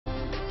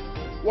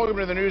Welcome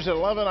to the news at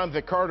 11. I'm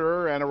Vic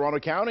Carter, and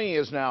Arundel County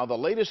is now the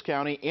latest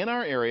county in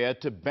our area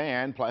to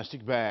ban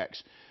plastic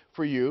bags.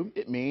 For you,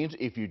 it means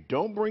if you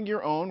don't bring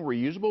your own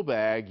reusable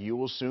bag, you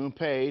will soon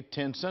pay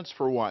 10 cents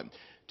for one.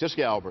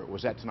 Jessica Albert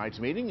was at tonight's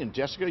meeting, and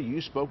Jessica,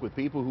 you spoke with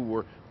people who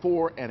were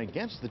for and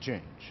against the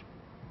change.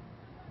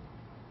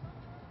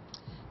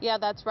 Yeah,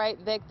 that's right,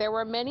 Vic. There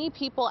were many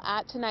people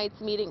at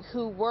tonight's meeting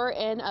who were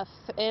in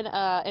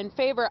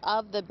favor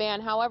of the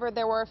ban. However,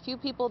 there were a few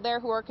people there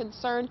who are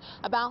concerned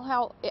about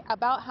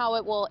how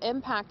it will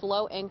impact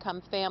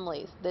low-income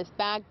families. This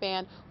bag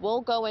ban will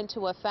go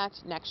into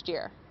effect next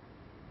year.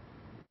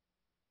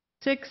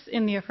 6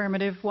 in the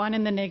affirmative, 1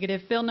 in the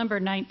negative. Bill number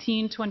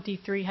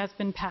 1923 has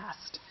been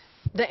passed.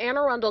 The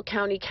Arundel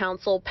County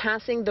Council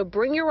passing the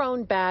Bring Your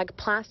Own Bag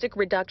Plastic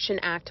Reduction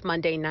Act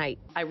Monday night.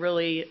 I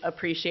really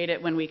appreciate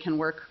it when we can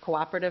work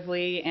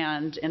cooperatively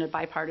and in a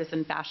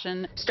bipartisan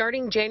fashion.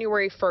 Starting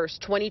January 1st,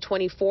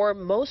 2024,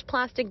 most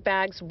plastic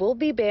bags will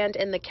be banned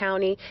in the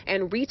county,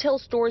 and retail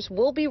stores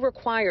will be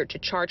required to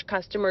charge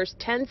customers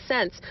 10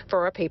 cents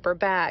for a paper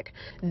bag.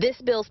 This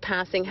bill's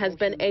passing has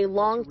been a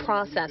long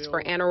process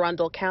for Anne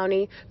Arundel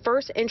County.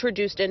 First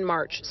introduced in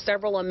March,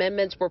 several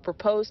amendments were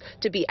proposed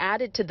to be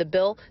added to the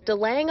bill,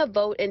 delaying a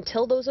vote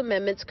until those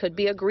amendments could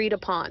be agreed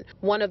upon.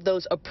 One of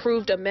those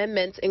approved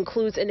amendments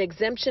includes an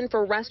exemption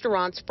for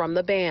restaurants from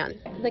the ban.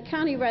 The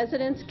county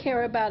residents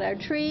care about our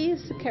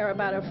trees, care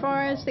about our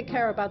forests, they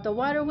care about the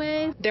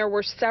waterways. There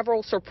were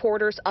several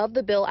supporters of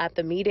the bill at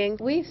the meeting.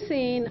 We've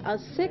seen a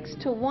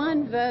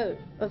 6-to-1 vote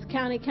of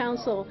county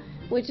council,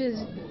 which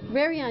is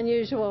very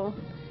unusual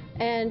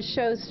and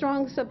shows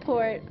strong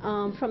support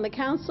from the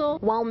council.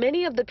 While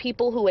many of the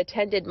people who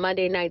attended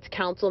Monday night's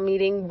council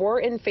meeting were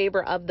in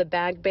favor of the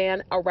bag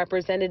ban, a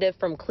representative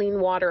from Clean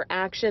Water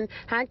Action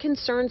had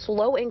concerns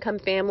low-income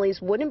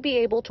families wouldn't be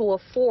able to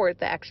afford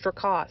the extra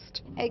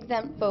cost.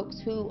 Exempt folks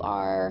who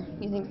are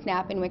using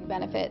SNAP and WIC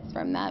benefits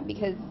from that,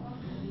 because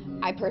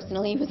I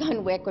personally was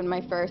on WIC when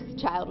my first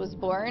child was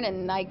born,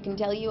 and I can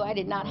tell you I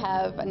did not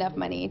have enough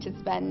money to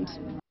spend.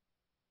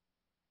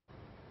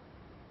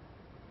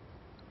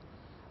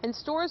 And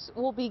stores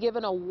will be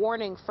given a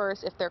warning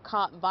first if they're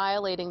caught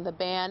violating the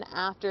ban.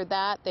 After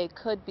that, they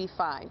could be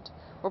fined.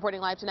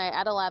 Reporting live tonight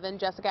at 11,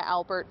 Jessica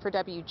Albert for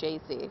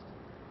WJZ.